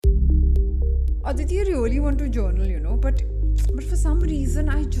Aditi, I really want to journal, but for some reason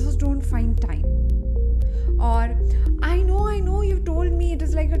I just don't find time. Or I know, you've told me it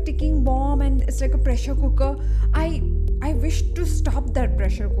is like a ticking bomb and it's like a pressure cooker. I wish to stop that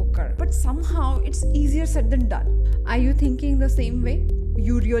pressure cooker, but somehow it's easier said than done. Are you thinking the same way?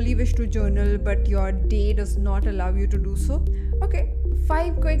 You really wish to journal, but your day does not allow you to do so? Okay,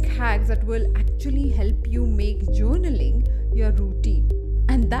 5 quick hacks that will actually help you make journaling your routine.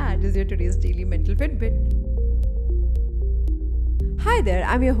 And that is your today's Daily Mental Fitbit. Hi there,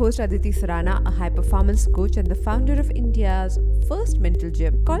 I'm your host Aditi, a high performance coach and the founder of India's first mental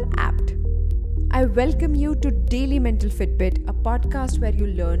gym called APT. I welcome you to Daily Mental Fitbit, a podcast where you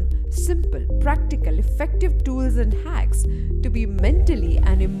learn simple, practical, effective tools and hacks to be mentally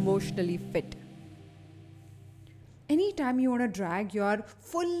and emotionally fit. Anytime you want to drag your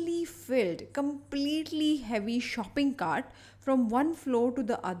fully filled, completely heavy shopping cart from one floor to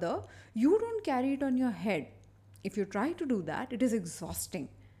the other, you don't carry it on your head. If you try to do that, it is exhausting.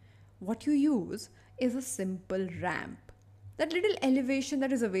 What you use is a simple ramp. That little elevation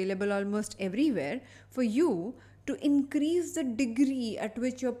that is available almost everywhere for you to increase the degree at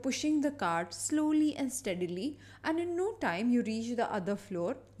which you're pushing the cart slowly and steadily, and in no time you reach the other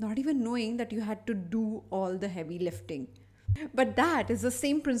floor, not even knowing that you had to do all the heavy lifting. But that is the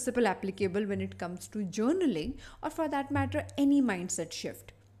same principle applicable when it comes to journaling, or for that matter, any mindset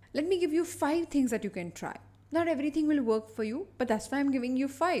shift. Let me give you 5 things that you can try. Not everything will work for you, but that's why I'm giving you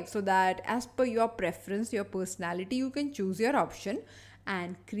 5, so that as per your preference, your personality, you can choose your option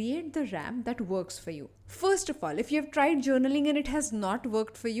and create the ramp that works for you. First of all, if you have tried journaling and it has not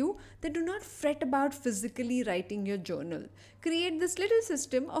worked for you, then do not fret about physically writing your journal. Create this little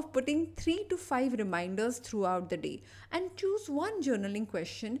system of putting 3 to 5 reminders throughout the day and choose one journaling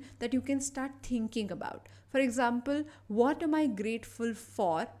question that you can start thinking about. For example, what am I grateful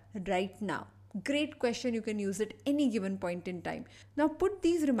for right now? Great question, you can use at any given point in time. Now put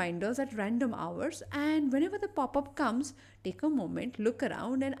these reminders at random hours, and whenever the pop-up comes, take a moment, look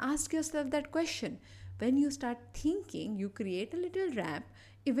around and ask yourself that question. When you start thinking, you create a little ramp.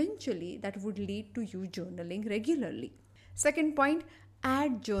 Eventually, that would lead to you journaling regularly. Second point,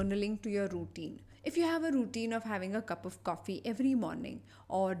 add journaling to your routine. If you have a routine of having a cup of coffee every morning,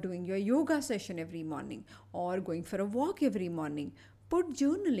 or doing your yoga session every morning, or going for a walk every morning, put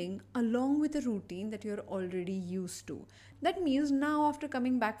journaling along with a routine that you're already used to. That means now after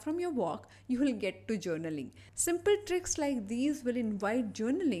coming back from your walk, you will get to journaling. Simple tricks like these will invite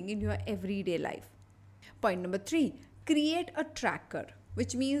journaling in your everyday life. Point number 3, create a tracker,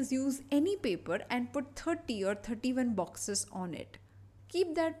 which means use any paper and put 30 or 31 boxes on it.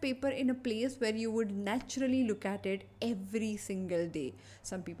 Keep that paper in a place where you would naturally look at it every single day.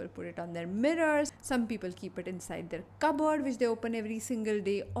 Some people put it on their mirrors, some people keep it inside their cupboard, which they open every single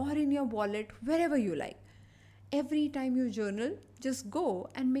day, or in your wallet, wherever you like. Every time you journal, just go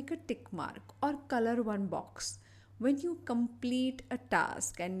and make a tick mark or color one box. When you complete a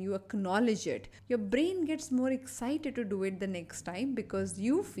task and you acknowledge it, your brain gets more excited to do it the next time because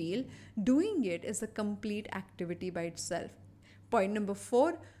you feel doing it is a complete activity by itself. Point number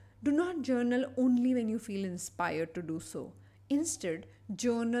 4, do not journal only when you feel inspired to do so. Instead,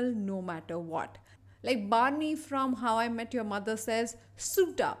 journal no matter what. Like Barney from How I Met Your Mother says,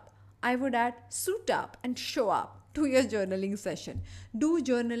 suit up. I would add suit up and show up to your journaling session. Do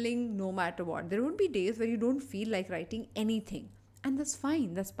journaling no matter what. There would be days where you don't feel like writing anything. And that's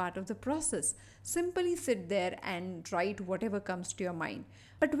fine, that's part of the process. Simply sit there and write whatever comes to your mind.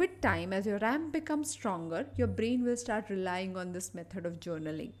 But with time, as your ramp becomes stronger, your brain will start relying on this method of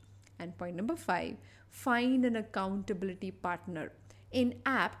journaling. And point number 5, find an accountability partner. In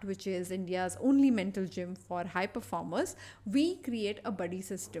APT, which is India's only mental gym for high performers, we create a buddy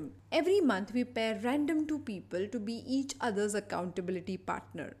system. Every month, we pair random 2 people to be each other's accountability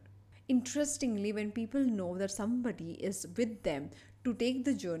partner. Interestingly, when people know that somebody is with them to take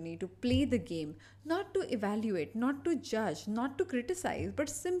the journey, to play the game, not to evaluate, not to judge, not to criticize, but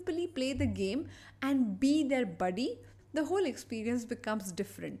simply play the game and be their buddy, the whole experience becomes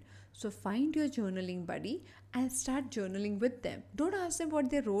different. So find your journaling buddy and start journaling with them. Don't ask them what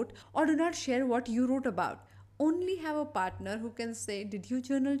they wrote, or do not share what you wrote about. Only have a partner who can say, did you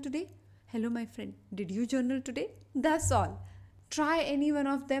journal today? Hello, my friend. Did you journal today? That's all. Try any one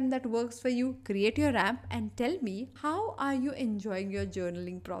of them that works for you. Create your ramp and tell me, how are you enjoying your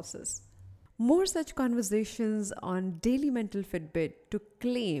journaling process? More such conversations on Daily Mental Fitbit to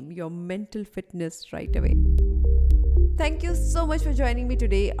claim your mental fitness right away. Thank you so much for joining me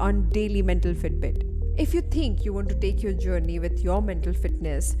today on Daily Mental Fitbit. If you think you want to take your journey with your mental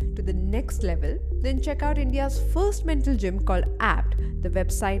fitness to the next level, then check out India's first mental gym called APT. The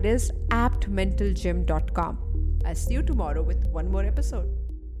website is aptmentalgym.com. I'll see you tomorrow with one more episode.